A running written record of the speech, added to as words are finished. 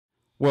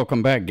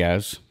Welcome back,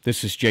 guys.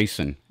 This is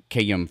Jason,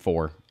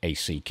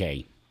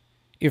 KM4ACK.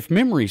 If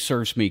memory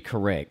serves me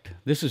correct,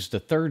 this is the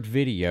third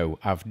video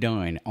I've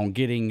done on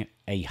getting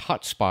a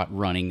hotspot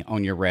running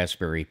on your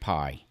Raspberry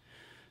Pi.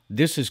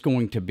 This is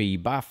going to be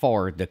by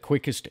far the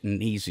quickest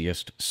and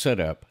easiest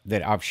setup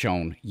that I've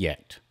shown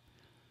yet.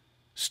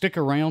 Stick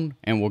around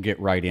and we'll get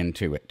right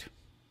into it.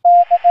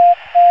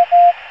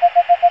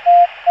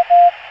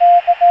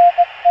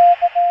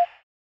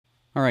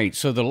 Alright,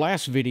 so the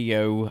last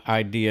video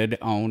I did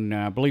on,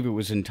 I believe it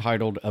was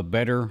entitled A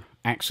Better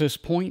Access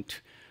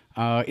Point.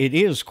 It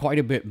is quite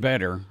a bit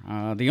better.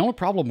 The only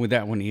problem with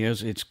that one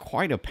is it's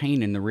quite a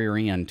pain in the rear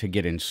end to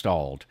get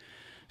installed.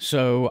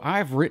 So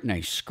I've written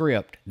a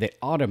script that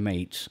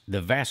automates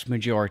the vast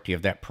majority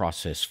of that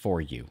process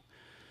for you.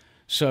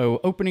 So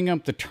opening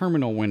up the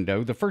terminal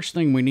window, the first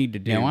thing we need to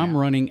do, now I'm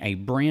running a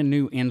brand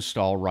new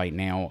install right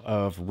now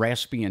of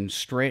Raspbian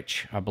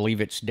Stretch. I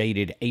believe it's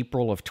dated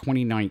April of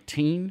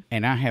 2019,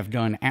 and I have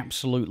done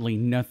absolutely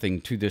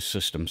nothing to this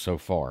system so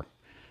far.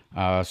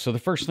 So the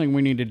first thing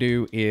we need to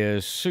do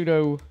is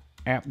sudo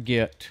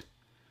apt-get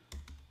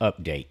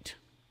update.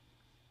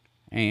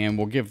 And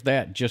we'll give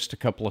that just a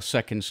couple of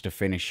seconds to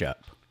finish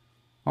up.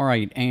 All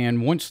right,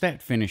 and once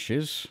that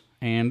finishes,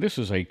 and this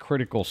is a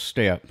critical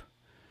step,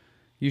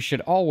 you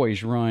should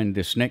always run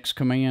this next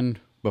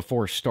command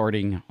before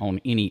starting on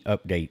any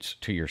updates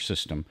to your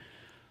system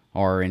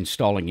or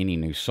installing any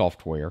new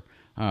software.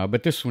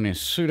 But this one is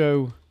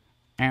sudo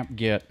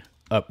apt-get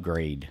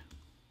upgrade.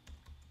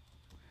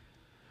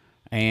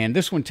 And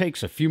this one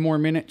takes a few more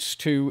minutes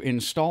to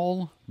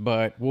install,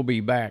 but we'll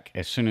be back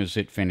as soon as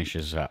it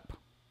finishes up.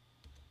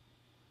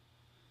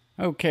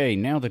 Okay,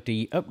 now that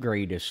the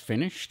upgrade is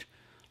finished,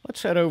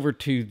 let's head over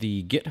to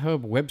the GitHub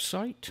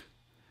website.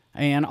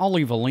 And I'll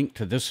leave a link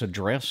to this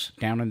address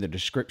down in the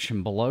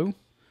description below.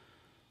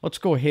 Let's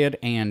go ahead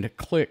and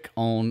click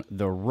on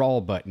the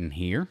raw button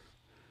here.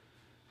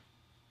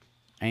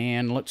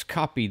 And let's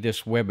copy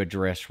this web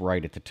address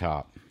right at the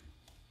top.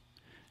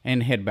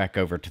 And head back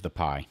over to the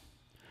Pi.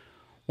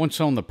 Once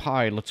on the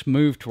Pi, let's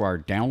move to our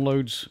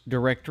downloads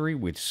directory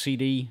with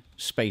cd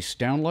space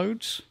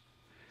downloads.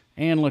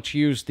 And let's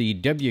use the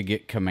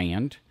wget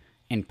command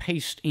and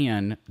paste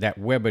in that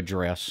web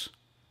address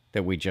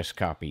that we just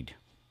copied.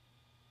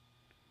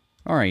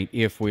 Alright,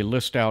 if we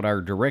list out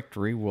our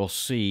directory, we'll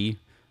see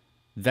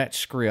that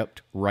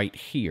script right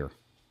here.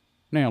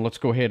 Now let's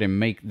go ahead and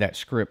make that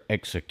script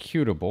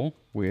executable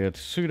with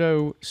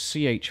sudo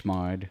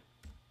chmod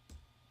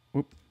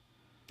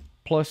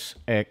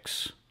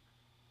 +x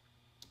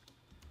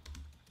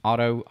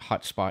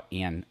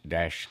autohotspotN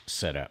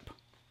 -setup.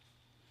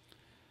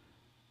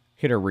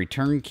 Hit a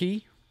return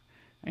key,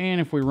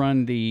 and if we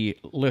run the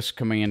list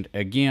command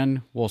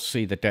again, we'll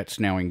see that that's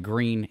now in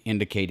green,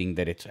 indicating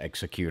that it's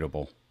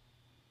executable.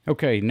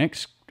 Okay,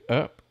 next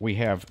up we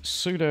have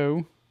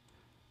sudo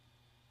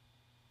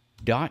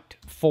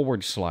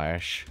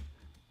 //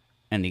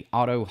 and the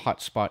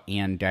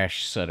autohotspotN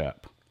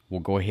 -setup.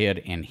 We'll go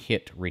ahead and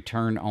hit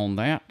return on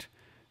that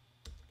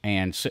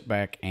and sit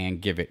back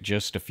and give it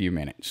just a few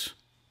minutes.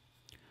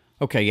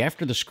 Okay,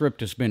 after the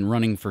script has been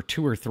running for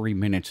 2 or 3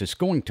 minutes, it's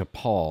going to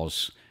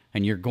pause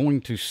and you're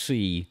going to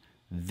see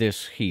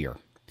this here.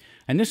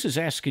 And this is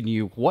asking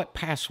you what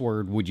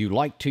password would you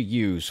like to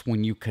use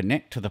when you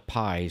connect to the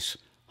Pi's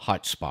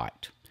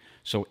hotspot.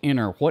 So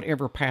enter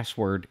whatever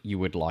password you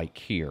would like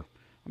here.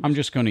 I'm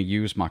just going to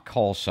use my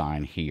call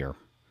sign here.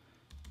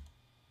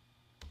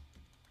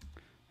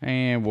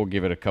 And we'll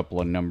give it a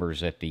couple of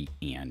numbers at the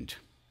end.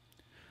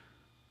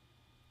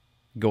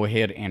 Go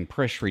ahead and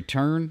press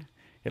return.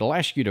 It'll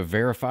ask you to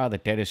verify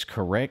that that is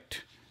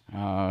correct.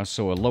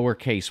 So a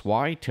lowercase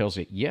y tells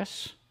it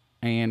yes.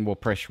 And we'll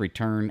press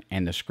return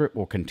and the script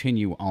will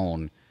continue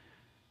on.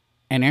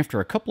 And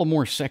after a couple of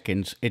more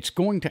seconds, it's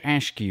going to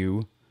ask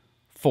you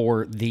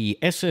for the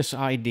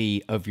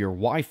SSID of your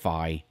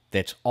Wi-Fi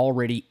that's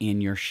already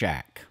in your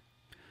shack.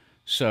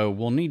 So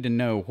we'll need to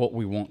know what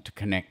we want to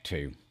connect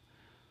to.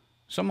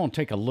 So I'm going to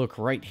take a look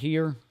right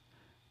here.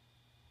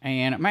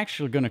 And I'm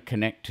actually going to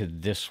connect to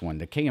this one,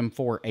 the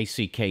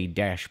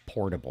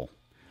KM4ACK-portable.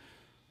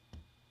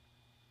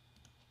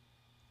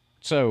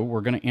 So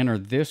we're going to enter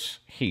this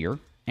here.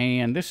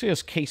 And this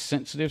is case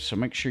sensitive, so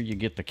make sure you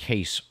get the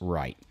case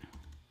right.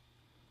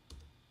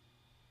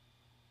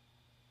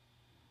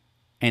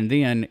 And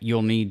then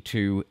you'll need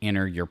to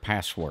enter your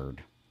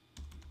password.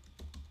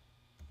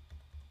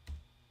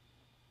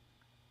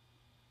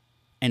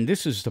 And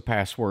this is the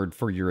password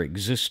for your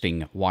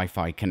existing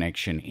Wi-Fi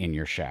connection in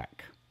your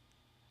shack.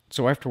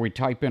 So after we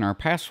type in our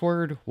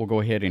password, we'll go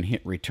ahead and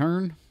hit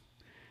return.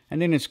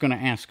 And then it's going to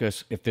ask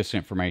us if this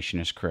information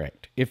is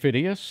correct. If it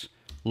is,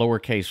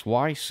 lowercase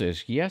y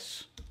says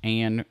yes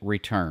and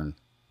return.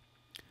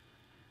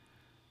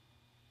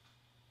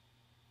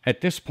 At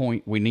this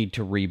point, we need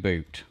to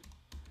reboot.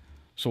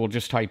 So we'll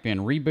just type in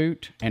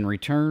reboot and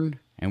return,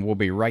 and we'll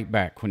be right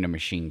back when the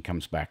machine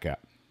comes back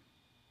up.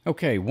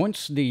 Okay,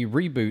 once the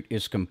reboot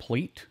is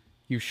complete,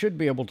 you should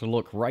be able to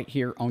look right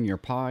here on your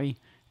Pi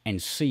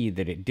and see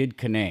that it did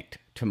connect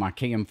to my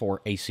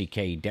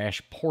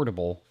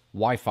KM4ACK-portable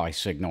Wi-Fi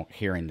signal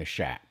here in the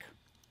shack.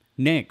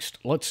 Next,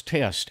 let's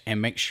test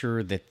and make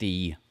sure that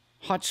the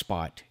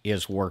hotspot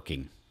is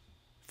working.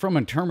 From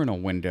a terminal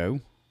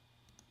window,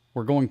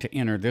 we're going to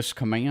enter this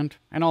command,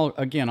 and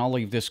I'll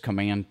leave this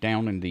command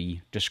down in the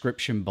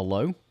description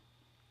below.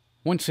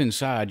 Once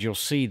inside, you'll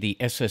see the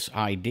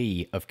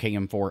SSID of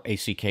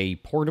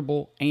KM4ACK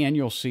portable, and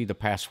you'll see the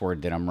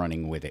password that I'm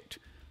running with it.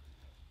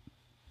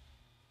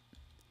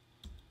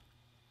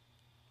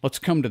 Let's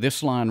come to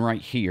this line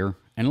right here,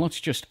 and let's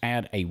just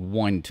add a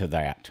 1 to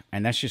that,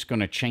 and that's just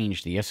going to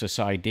change the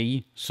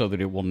SSID so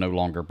that it will no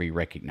longer be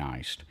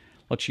recognized.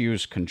 Let's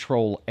use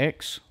Control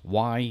X,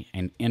 Y,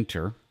 and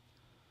Enter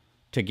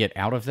to get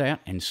out of that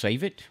and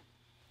save it.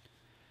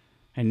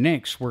 And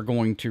next, we're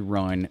going to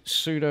run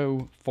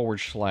sudo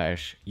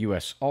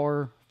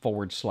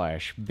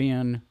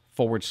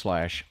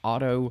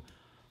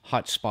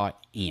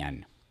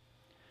 /usr/bin/auto-hotspotN.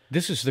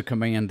 This is the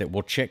command that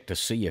will check to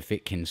see if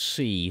it can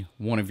see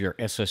one of your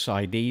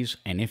SSIDs,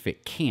 and if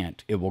it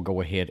can't, it will go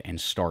ahead and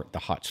start the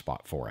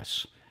hotspot for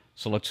us.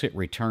 So let's hit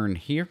return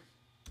here.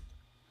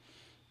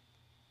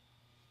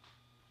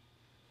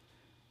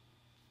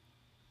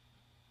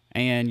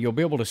 And you'll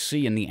be able to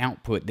see in the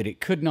output that it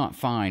could not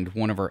find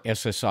one of our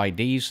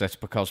SSIDs. That's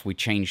because we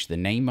changed the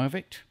name of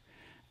it,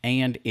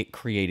 and it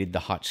created the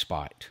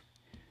hotspot.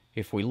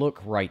 If we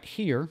look right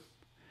here,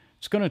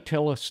 it's going to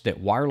tell us that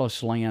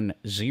wireless LAN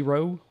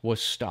 0 was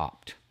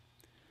stopped.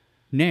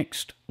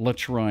 Next,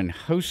 let's run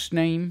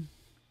hostname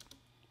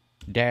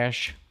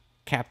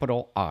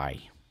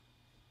 -I.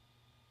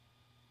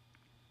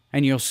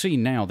 And you'll see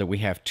now that we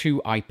have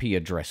 2 IP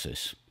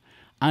addresses.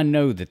 I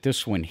know that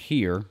this one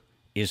here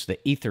is the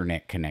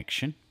Ethernet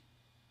connection,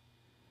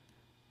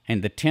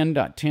 and the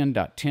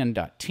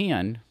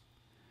 10.10.10.10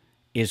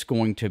 is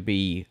going to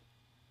be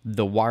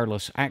the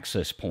wireless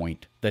access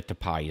point that the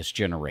Pi is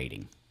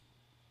generating.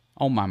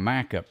 On my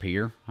Mac up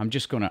here, I'm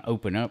just going to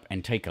open up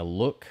and take a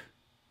look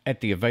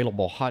at the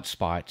available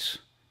hotspots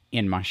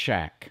in my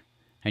shack,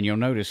 and you'll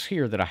notice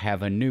here that I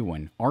have a new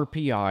one,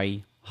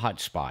 RPI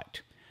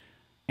hotspot,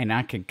 and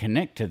I can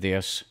connect to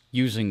this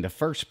using the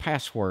first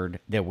password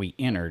that we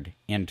entered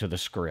into the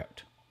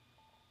script.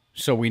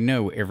 So we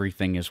know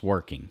everything is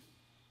working.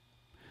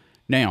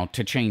 Now,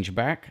 to change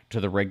back to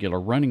the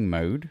regular running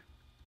mode,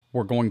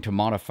 we're going to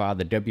modify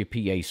the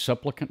WPA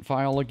supplicant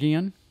file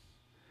again,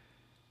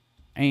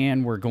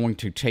 and we're going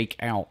to take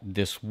out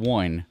this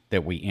 1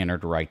 that we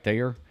entered right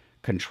there.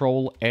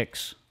 Control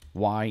X,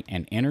 Y,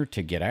 and Enter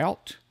to get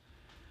out,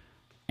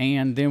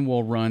 and then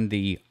we'll run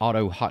the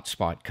auto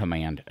hotspot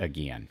command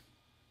again.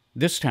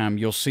 This time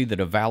you'll see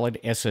that a valid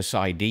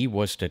SSID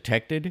was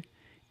detected.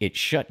 It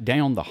shut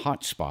down the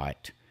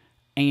hotspot,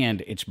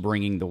 and it's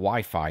bringing the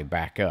Wi-Fi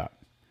back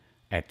up.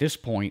 At this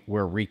point,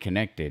 we're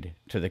reconnected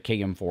to the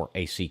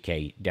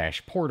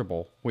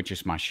KM4ACK-portable, which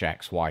is my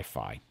shack's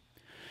Wi-Fi.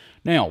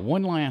 Now,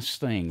 one last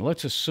thing.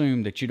 Let's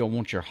assume that you don't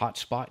want your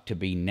hotspot to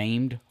be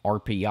named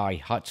RPI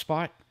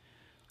hotspot.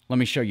 Let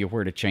me show you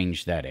where to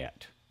change that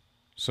at.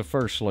 So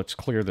first, let's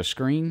clear the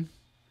screen,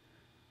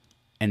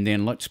 and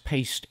then let's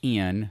paste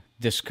in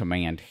this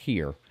command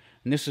here.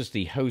 And this is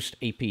the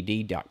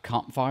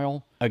hostapd.conf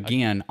file.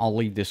 Again, I'll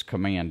leave this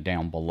command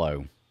down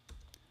below.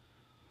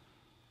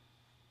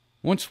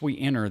 Once we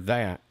enter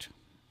that,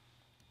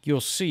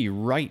 you'll see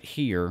right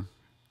here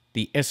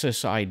the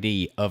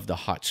SSID of the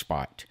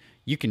hotspot.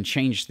 You can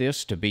change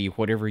this to be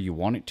whatever you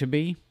want it to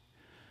be.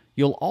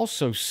 You'll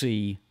also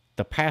see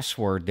the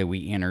password that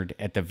we entered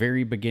at the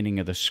very beginning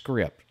of the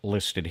script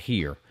listed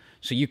here.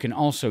 So you can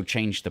also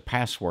change the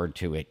password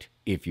to it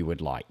if you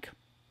would like.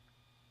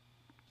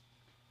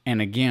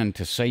 And again,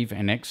 to save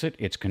and exit,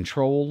 it's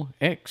Control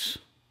X,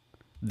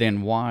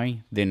 then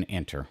Y, then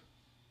Enter.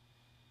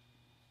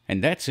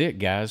 And that's it,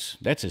 guys.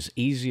 That's as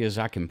easy as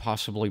I can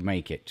possibly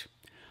make it.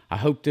 I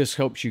hope this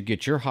helps you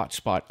get your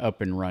hotspot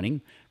up and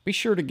running. Be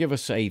sure to give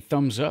us a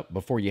thumbs up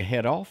before you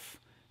head off.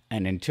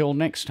 And until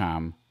next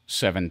time,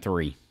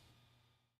 7-3.